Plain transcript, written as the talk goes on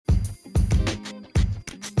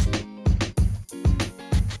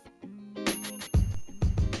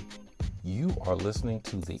are listening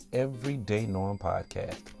to the Everyday Norm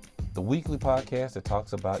podcast, the weekly podcast that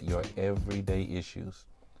talks about your everyday issues.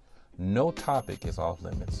 No topic is off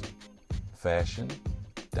limits. Fashion,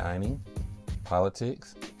 dining,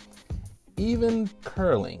 politics, even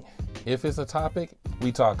curling. If it's a topic,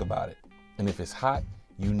 we talk about it. And if it's hot,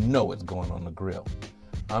 you know it's going on the grill.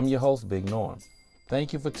 I'm your host, Big Norm.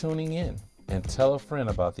 Thank you for tuning in, and tell a friend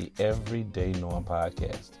about the Everyday Norm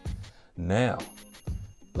podcast. Now,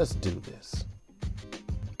 let's do this.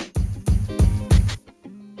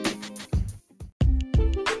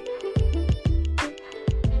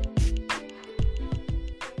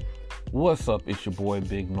 What's up? It's your boy,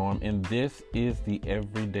 Big Norm, and this is the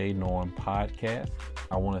Everyday Norm podcast.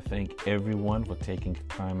 I want to thank everyone for taking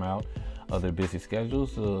time out of their busy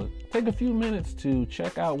schedules to take a few minutes to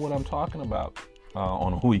check out what I'm talking about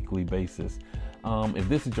on a weekly basis. If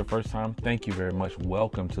this is your first time, thank you very much.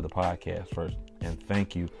 Welcome to the podcast first, and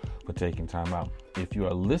thank you for taking time out. If you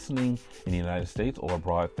are listening in the United States or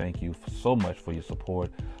abroad, thank you so much for your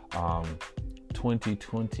support.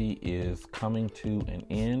 2020 is coming to an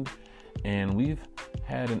end, and we've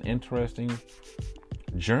had an interesting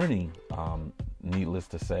journey, needless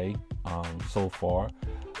to say, so far.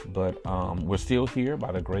 But we're still here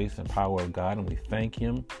by the grace and power of God, and we thank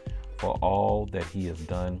Him for all that He has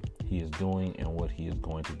done, He is doing, and what He is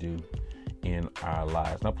going to do in our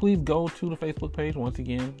lives. Now, please go to the Facebook page. Once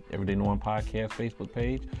again, Everyday Norm Podcast Facebook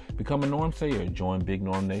page. Become a Norm Sayer. Join Big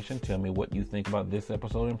Norm Nation. Tell me what you think about this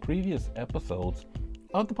episode and previous episodes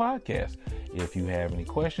of the podcast. If you have any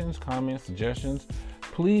questions, comments, suggestions,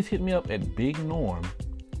 please hit me up at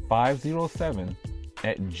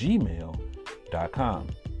bignorm507@gmail.com.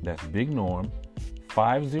 That's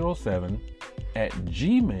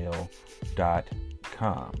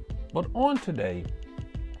bignorm507@gmail.com. But on today,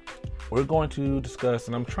 we're going to discuss,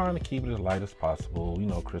 and I'm trying to keep it as light as possible. You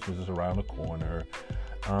know, Christmas is around the corner.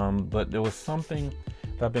 But there was something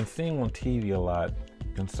that I've been seeing on TV a lot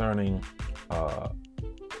concerning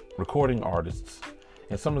recording artists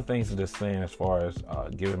and some of the things that they're saying as far as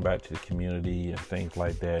giving back to the community and things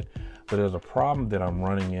like that. But there's a problem that I'm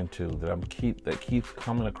running into that keeps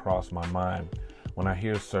coming across my mind when I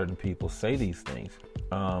hear certain people say these things.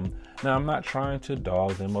 Now, I'm not trying to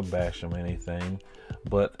dog them or bash them or anything,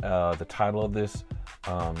 but the title of this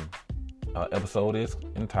episode is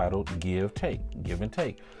entitled Give and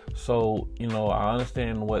Take. So, you know, I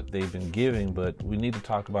understand what they've been giving, but we need to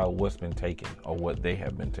talk about what's been taken or what they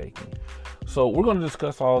have been taking. So we're going to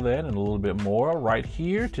discuss all that and a little bit more right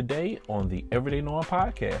here today on the Everyday Norm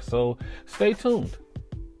podcast. So stay tuned.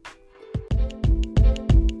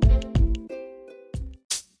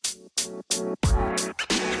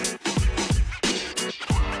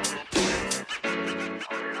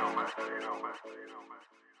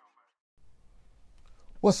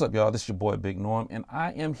 What's up, y'all? This is your boy, Big Norm, and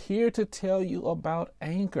I am here to tell you about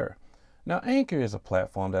Anchor. Now, Anchor is a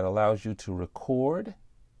platform that allows you to record,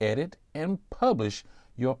 edit, and publish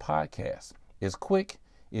your podcast. It's quick,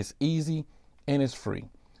 it's easy, and it's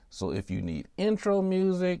free. So if you need intro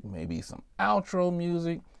music, maybe some outro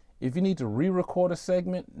music, if you need to re-record a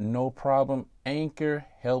segment, no problem. Anchor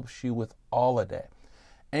helps you with all of that.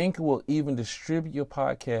 Anchor will even distribute your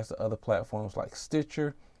podcast to other platforms like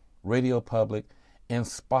Stitcher, Radio Public, and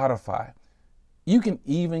Spotify. You can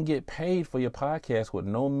even get paid for your podcast with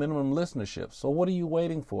no minimum listenership. So what are you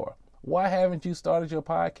waiting for? Why haven't you started your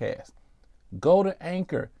podcast? Go to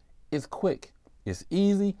Anchor. It's quick, it's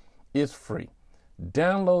easy, it's free.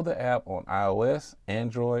 Download the app on iOS,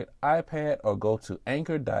 Android, iPad, or go to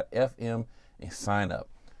anchor.fm and sign up.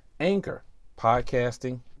 Anchor,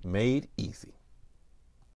 podcasting made easy.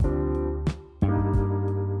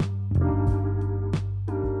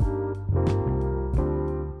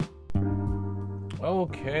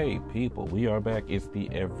 Okay, people, we are back. It's the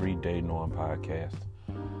Everyday Norm podcast.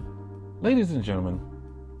 Ladies and gentlemen,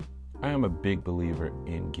 I am a big believer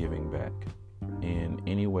in giving back in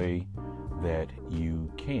any way that you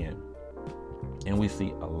can. And we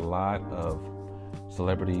see a lot of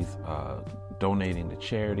celebrities donating to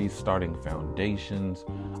charities, starting foundations,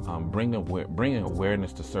 bringing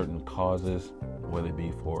awareness to certain causes, whether it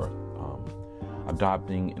be for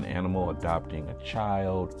adopting an animal, adopting a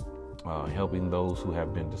child, helping those who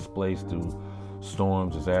have been displaced through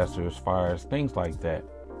storms, disasters, fires, things like that.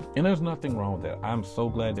 And there's nothing wrong with that. I'm so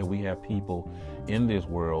glad that we have people in this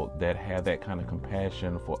world that have that kind of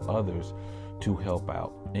compassion for others to help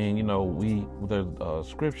out. And, you know, there's a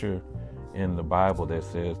scripture in the Bible that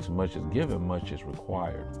says, too much is given, much is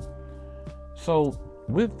required. So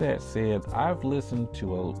with that said, I've listened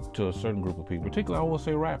to a certain group of people, particularly I will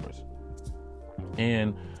say rappers.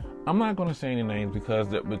 And I'm not going to say any names because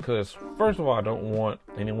first of all, I don't want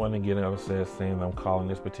anyone to get upset saying I'm calling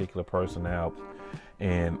this particular person out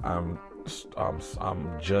and I'm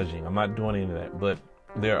judging. I'm not doing any of that. But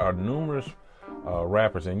there are numerous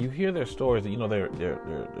rappers, and you hear their stories. You know,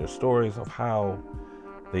 their stories of how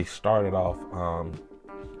they started off.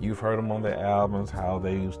 You've heard them on their albums, how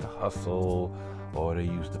they used to hustle, or they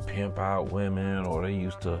used to pimp out women, or they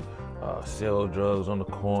used to sell drugs on the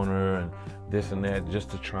corner and this and that, just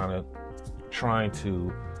to trying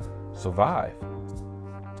to survive.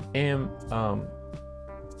 And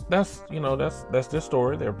that's their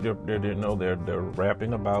story. They're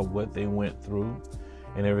rapping about what they went through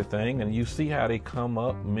and everything. And you see how they come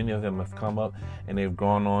up. Many of them have come up and they've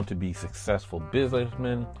gone on to be successful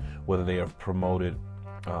businessmen, whether they have promoted,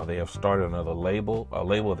 they have started another label, a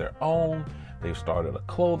label of their own. They've started a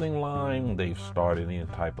clothing line. They've started any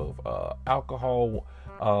type of alcohol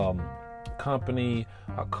company,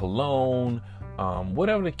 a cologne,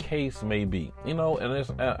 whatever the case may be. You know, and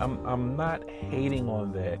I'm not hating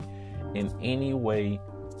on that in any way,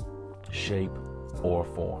 shape, or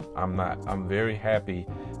form. I'm not. I'm very happy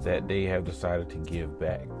that they have decided to give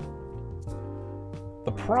back.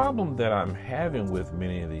 The problem that I'm having with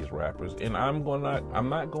many of these rappers, and I'm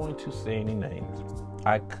not going to say any names.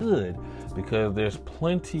 I could, because there's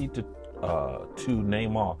plenty to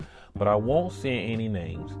name off, but I won't say any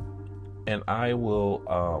names, and I will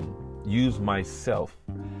use myself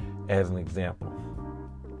as an example.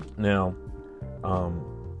 Now,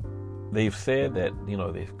 they've said that, you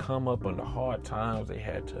know, they've come up under hard times. They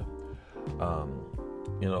had to,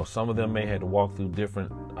 some of them may have to walk through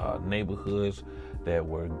different neighborhoods that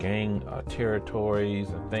were gang territories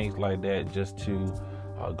and things like that, just to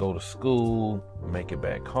go to school, make it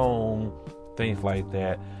back home, things like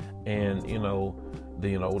that. And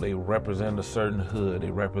they represent a certain hood,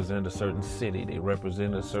 they represent a certain city, they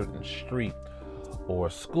represent a certain street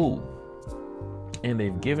or school, and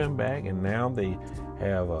they've given back. And now they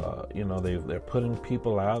have they're putting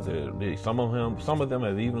people out there. Some of them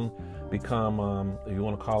have even become, if you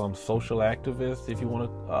want to call them social activists,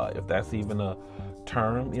 if that's even a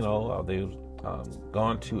term. They've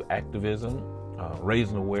gone to activism,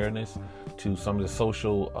 raising awareness to some of the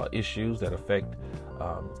social issues that affect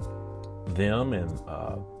them and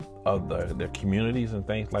their communities and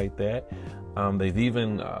things like that. They've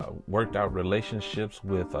even worked out relationships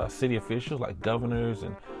with city officials like governors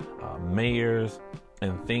and mayors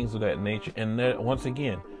and things of that nature. And there, once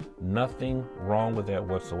again, nothing wrong with that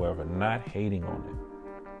whatsoever. Not hating on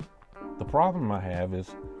it. The problem I have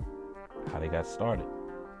is how they got started.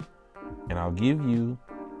 And I'll give you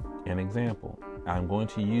an example. I'm going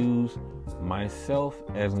to use myself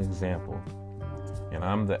as an example. And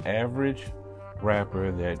I'm the average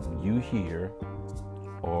rapper that you hear,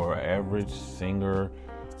 or average singer,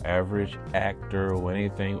 average actor, or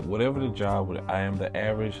anything, whatever the job. I am the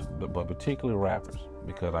average, but particularly rappers,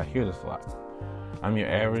 because I hear this a lot. I'm your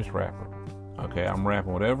average rapper. Okay, I'm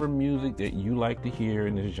rapping whatever music that you like to hear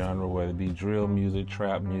in this genre, whether it be drill music,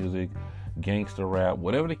 trap music, gangster rap,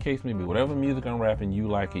 whatever the case may be. Whatever music I'm rapping, you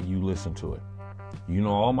like it, you listen to it. You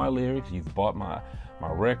know all my lyrics. You've bought my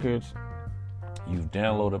records. You've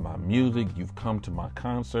downloaded my music. You've come to my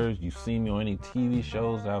concerts. You've seen me on any TV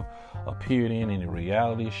shows I've appeared in, any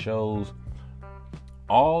reality shows,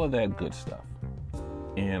 all of that good stuff.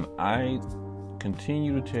 And I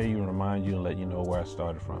continue to tell you and remind you and let you know where I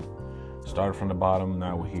started from. Started from the bottom,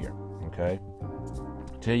 now we're here, okay?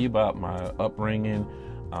 Tell you about my upbringing.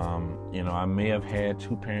 I may have had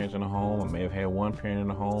two parents in the home. I may have had one parent in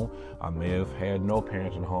the home. I may have had no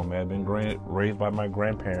parents in the home. I may have been raised by my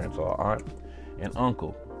grandparents or aunt and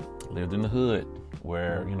uncle. Lived in the hood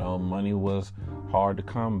where, money was hard to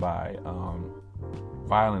come by.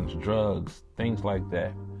 Violence, drugs, things like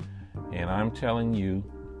that. And I'm telling you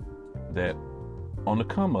that on the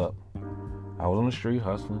come up, I was on the street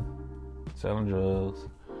hustling, selling drugs,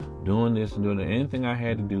 doing this and doing that. Anything I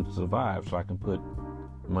had to do to survive so I can put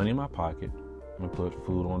money in my pocket and put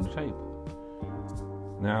food on the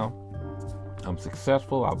table. Now, I'm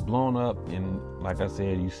successful. I've blown up, and like I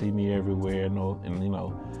said, you see me everywhere,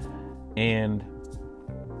 and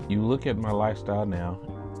you look at my lifestyle now,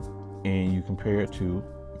 and you compare it to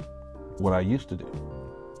what I used to do,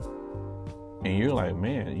 and you're like,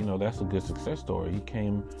 man, that's a good success story. He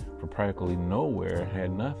came from practically nowhere,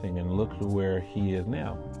 had nothing, and look to where he is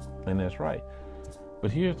now, and that's right.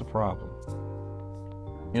 But here's the problem.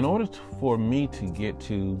 In order for me to get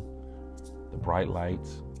to the bright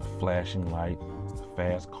lights, the flashing light, the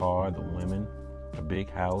fast car, the women, the big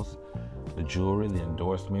house, the jewelry, the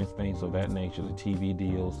endorsements, things of that nature, the TV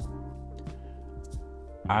deals,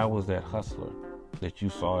 I was that hustler. that you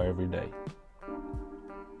saw every day.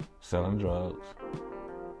 Selling drugs,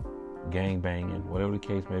 gang banging, whatever the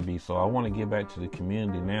case may be. So I want to get back to the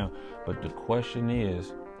community now. But the question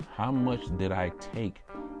is, how much did I take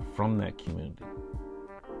from that community?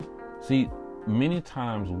 See, many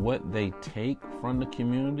times what they take from the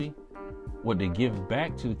community, what they give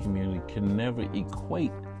back to the community, can never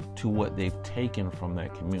equate to what they've taken from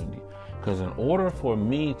that community. Because in order for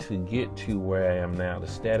me to get to where I am now, the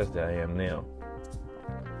status that I am now,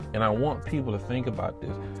 and I want people to think about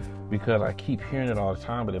this, because I keep hearing it all the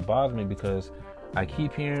time, but it bothers me because I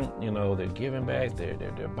keep hearing, they're giving back,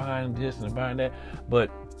 they're buying this and they're buying that.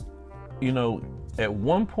 But, at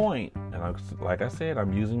one point, and like I said,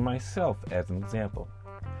 I'm using myself as an example.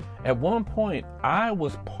 At one point, I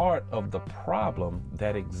was part of the problem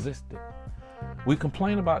that existed. We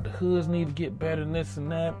complain about the hoods need to get better than this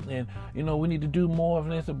and that, and, we need to do more of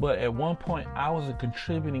this. But at one point, I was a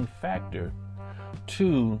contributing factor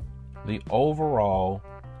to the overall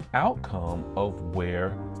outcome of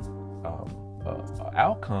where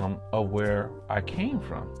I came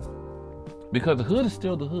from. Because the hood is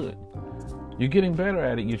still the hood. You're getting better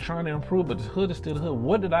at it. You're trying to improve, but the hood is still the hood.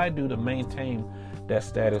 What did I do to maintain that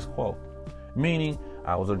status quo? Meaning,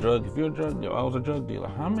 I was a drug dealer.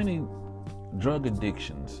 How many drug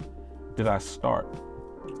addictions did I start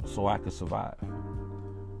so I could survive?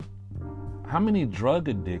 How many drug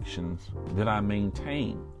addictions did I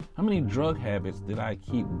maintain? How many drug habits did I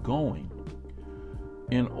keep going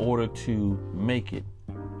in order to make it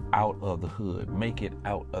out of the hood, make it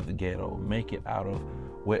out of the ghetto, make it out of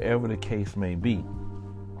wherever the case may be?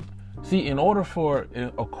 See,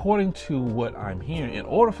 according to what I'm hearing, in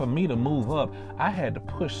order for me to move up, I had to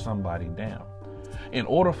push somebody down. In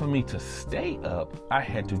order for me to stay up, I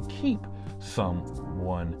had to keep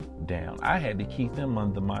someone down. I had to keep them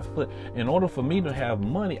under my foot. In order for me to have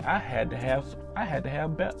money, I had to have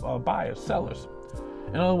buyers, sellers.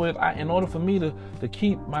 In other words, in order for me to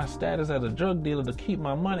keep my status as a drug dealer, to keep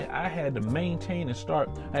my money, I had to maintain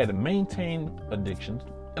addictions,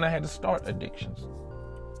 and I had to start addictions.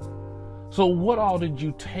 So what all did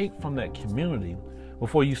you take from that community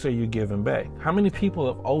before you say you're giving back? How many people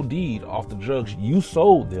have OD'd off the drugs you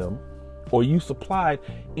sold them or you supplied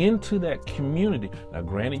into that community? Now,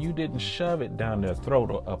 granted, you didn't shove it down their throat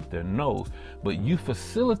or up their nose, but you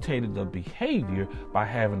facilitated the behavior by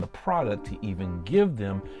having the product to even give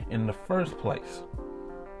them in the first place.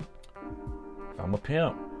 If I'm a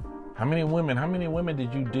pimp, how many women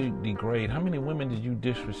did you degrade? How many women did you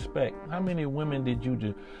disrespect? How many women did you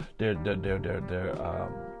do their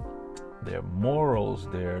morals,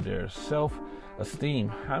 their self-esteem?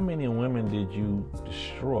 How many women did you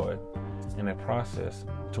destroy in that process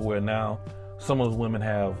to where now some of those women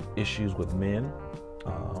have issues with men?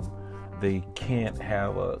 They can't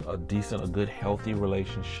have a decent, good, healthy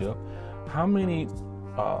relationship. How many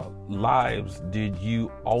lives did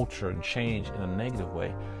you alter and change in a negative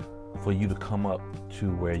way for you to come up to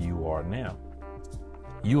where you are now?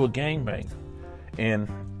 You a gangbanger. And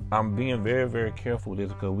I'm being very, very careful with this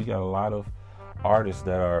because we got a lot of artists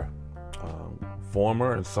that are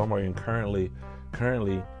former and some are currently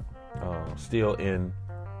still in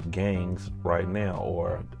gangs right now,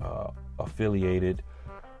 or affiliated,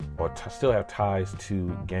 or still have ties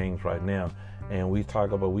to gangs right now. And we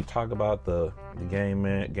talk about the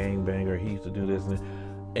gangbanger. He used to do this,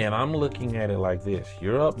 and I'm looking at it like this: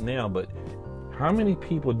 you're up now, but how many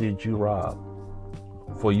people did you rob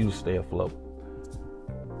for you to stay afloat?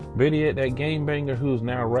 Better yet, that gangbanger who's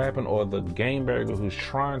now rapping, or the gangbanger who's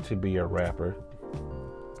trying to be a rapper,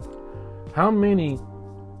 how many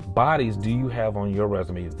bodies do you have on your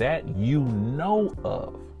resume that you know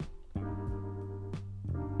of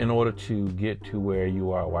in order to get to where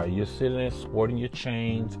you are? While you're sitting there sporting your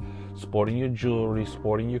chains, sporting your jewelry,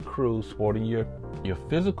 sporting your crew, sporting your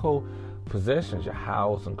physical possessions, your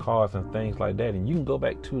house and cars and things like that, and you can go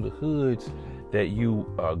back to the hoods that you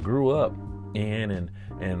grew up in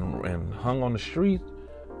and hung on the streets.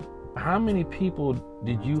 How many lives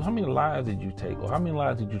did you take, or how many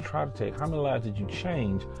lives did you try to take? How many lives did you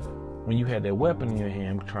change when you had that weapon in your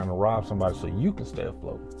hand trying to rob somebody so you can stay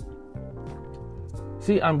afloat?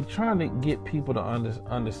 See, I'm trying to get people to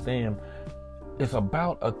understand it's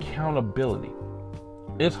about accountability.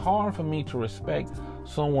 It's hard for me to respect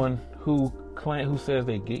someone who says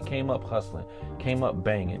they came up hustling, came up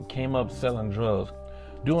banging, came up selling drugs,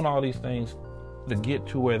 doing all these things to get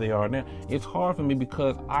to where they are now. It's hard for me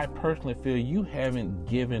because I personally feel you haven't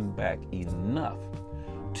given back enough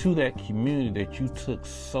to that community that you took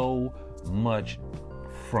so much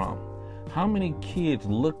from. How many kids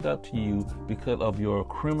looked up to you because of your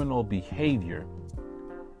criminal behavior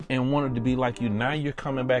and wanted to be like you. Now you're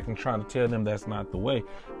coming back and trying to tell them that's not the way.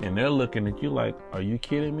 And they're looking at you like, are you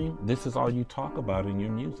kidding me? This is all you talk about in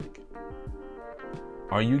your music.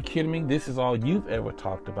 Are you kidding me? This is all you've ever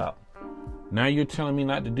talked about. Now you're telling me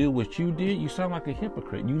not to do what you did? You sound like a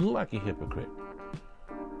hypocrite. You look like a hypocrite.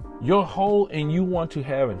 And you want to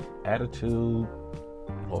have an attitude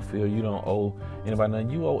or feel you don't owe anybody nothing.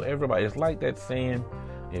 You owe everybody. It's like that saying,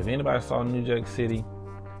 if anybody saw New Jack City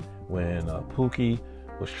when Pookie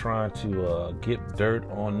was trying to get dirt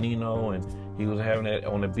on Nino, and he was having that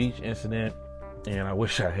on the beach incident, and I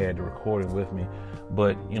wish I had the recording with me,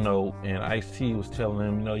 but and Ice-T was telling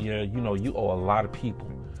him, you owe a lot of people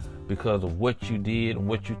because of what you did and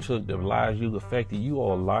what you took, the lives you affected. You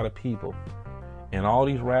owe a lot of people. And all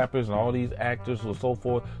these rappers and all these actors or so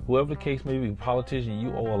forth, whoever the case may be, politicians,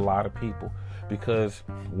 you owe a lot of people, because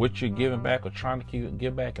what you're giving back or trying to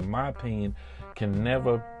give back, in my opinion, can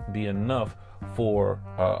never be enough for,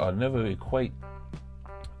 never equate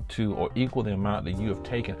to or equal the amount that you have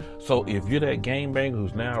taken. So if you're that gangbanger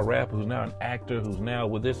who's now a rapper, who's now an actor, who's now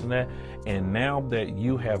with this and that, and now that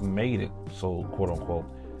you have made it, so quote unquote,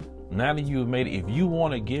 now that you've made it, if you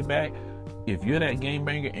want to give back, if you're that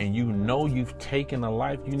gangbanger and you know you've taken a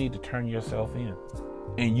life, you need to turn yourself in.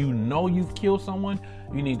 And you know you've killed someone,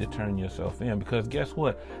 you need to turn yourself in, because guess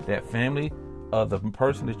what? That family of the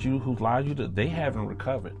person whose lives you did, they haven't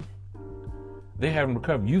recovered. They haven't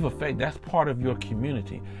recovered. You've affected, that's part of your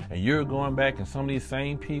community. And you're going back, and some of these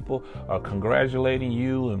same people are congratulating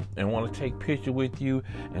you and want to take picture with you.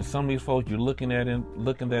 And some of these folks, you're looking at them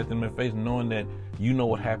in the face, knowing that you know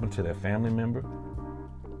what happened to their family member.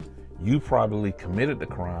 You probably committed the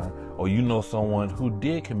crime, or you know someone who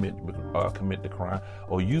did commit the crime,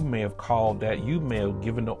 or you may have called that, you may have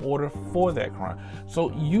given the order for that crime.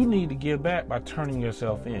 So you need to give back by turning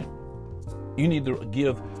yourself in. You need to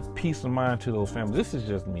give peace of mind to those families. This is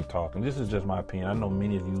just me talking. This is just my opinion. I know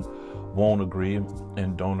many of you won't agree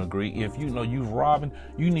and don't agree. If you know you've robbed,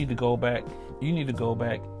 you need to go back. You need to go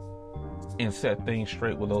back and set things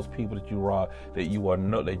straight with those people that you robbed, that you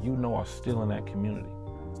know are still in that community.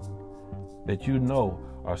 That you know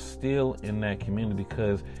are still in that community,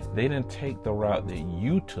 because they didn't take the route that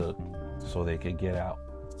you took so they could get out.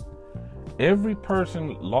 Every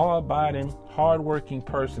person, law-abiding, hard-working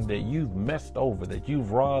person that you've messed over, that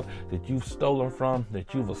you've robbed, that you've stolen from,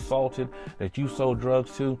 that you've assaulted, that you sold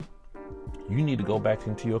drugs to, you need to go back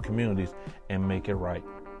into your communities and make it right.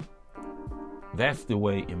 That's the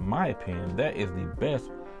way, in my opinion, that is the best,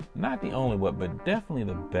 not the only way, but definitely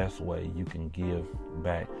the best way you can give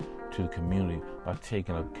back to the community, by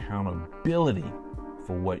taking accountability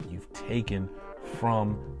for what you've taken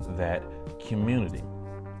from that community.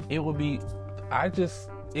 Maybe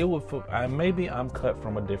I'm cut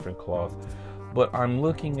from a different cloth, but I'm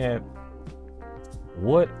looking at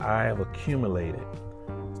what I have accumulated: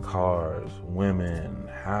 cars, women,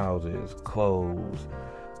 houses, clothes,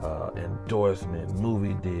 endorsement,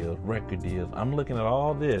 movie deals, record deals. I'm looking at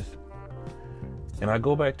all this, and I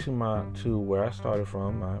go back to where I started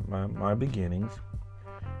from, my beginnings,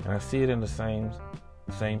 and I see it in the same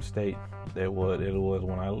state that it was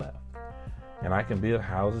when I left. And I can build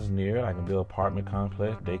houses near it. I can build apartment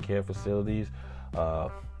complex, daycare facilities,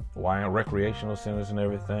 recreational centers and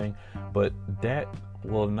everything. But that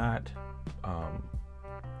will not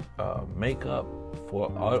make up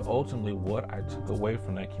for ultimately what I took away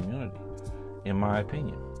from that community, in my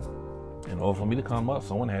opinion. In order for me to come up,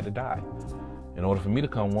 someone had to die. In order for me to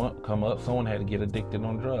come up, someone had to get addicted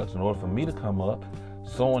on drugs. In order for me to come up,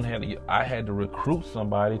 I had to recruit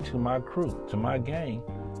somebody to my crew, to my gang,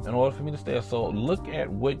 in order for me to stay. So look at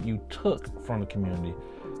what you took from the community.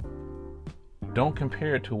 Don't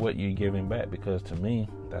compare it to what you're giving back, because to me,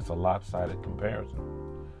 that's a lopsided comparison.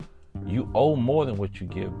 You owe more than what you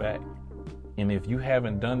give back. And if you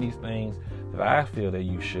haven't done these things that I feel that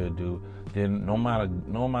you should do, then no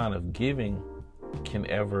amount of giving can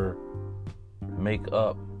ever make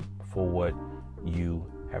up for what you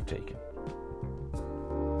have taken.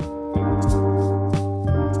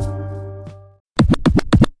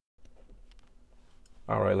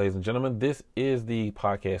 All right, ladies and gentlemen, this is the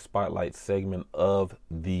podcast spotlight segment of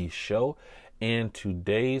the show. And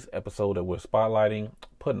today's episode that we're spotlighting,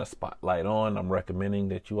 putting a spotlight on, I'm recommending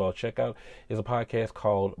that you all check out, is a podcast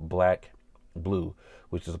called Black Blue,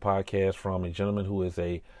 which is a podcast from a gentleman who is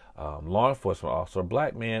a law enforcement officer, a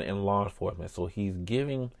black man in law enforcement. So he's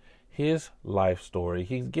giving his life story.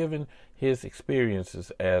 He's given his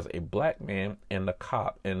experiences as a black man and a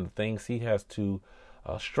cop, and the things he has to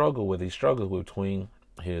struggle with. He struggles with between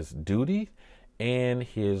his duty and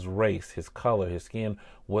his race, his color, his skin,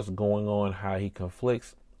 what's going on, how he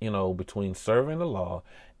conflicts between serving the law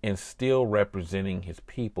and still representing his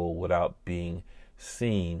people without being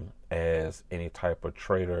seen as any type of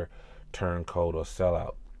traitor, turncoat, or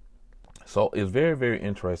sellout. So it's very, very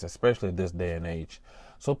interesting, especially at this day and age.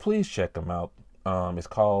 So please check him out. It's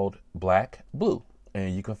called Black Blue,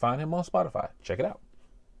 and you can find him on Spotify. Check it out.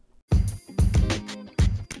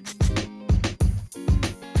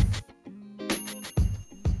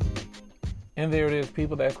 And there it is,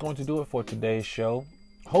 people. That's going to do it for today's show.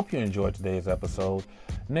 Hope you enjoyed today's episode.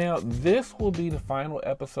 Now, this will be the final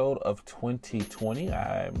episode of 2020.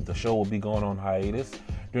 The show will be going on hiatus.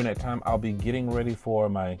 During that time, I'll be getting ready for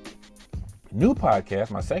my new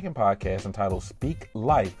podcast, my second podcast, entitled Speak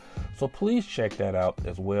Life. So please check that out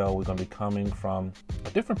as well. We're going to be coming from a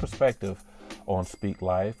different perspective on Speak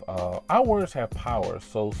Life. Our words have power.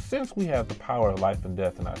 So since we have the power of life and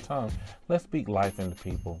death in our tongue, let's speak life into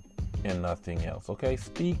people and nothing else. Okay?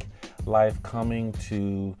 Speak Life, coming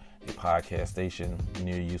to a podcast station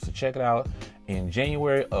near you. So check it out in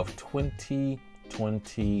January of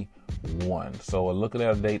 2021. So look at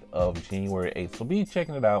a date of January 8th. So be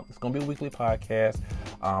checking it out. It's going to be a weekly podcast.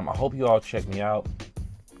 I hope you all check me out.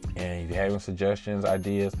 And if you're having suggestions,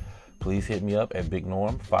 ideas, please hit me up at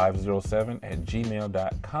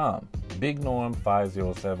bignorm507@gmail.com.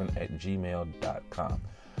 bignorm507@gmail.com.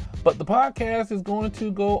 But the podcast is going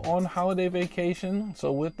to go on holiday vacation.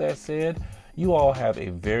 So with that said, you all have a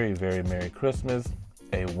very, very Merry Christmas,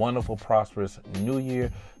 a wonderful, prosperous New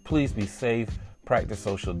Year. Please be safe, practice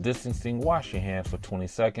social distancing, wash your hands for 20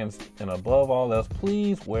 seconds, and above all else,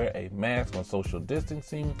 please wear a mask when social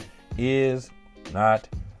distancing is not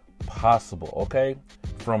possible, okay?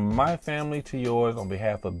 From my family to yours, on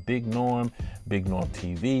behalf of Big Norm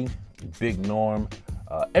TV, Big Norm,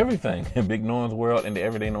 everything in Big Norm's World and the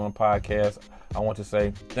Everyday Norm podcast, I want to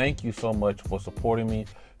say thank you so much for supporting me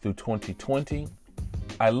through 2020.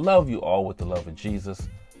 I love you all with the love of Jesus.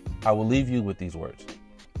 I will leave you with these words.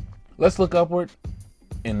 Let's look upward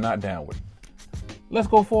and not downward. Let's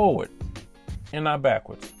go forward and not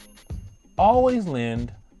backwards. Always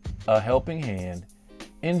lend a helping hand.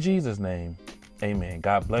 In Jesus' name, amen.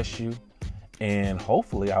 God bless you, and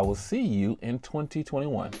hopefully I will see you in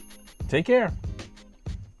 2021. Take care.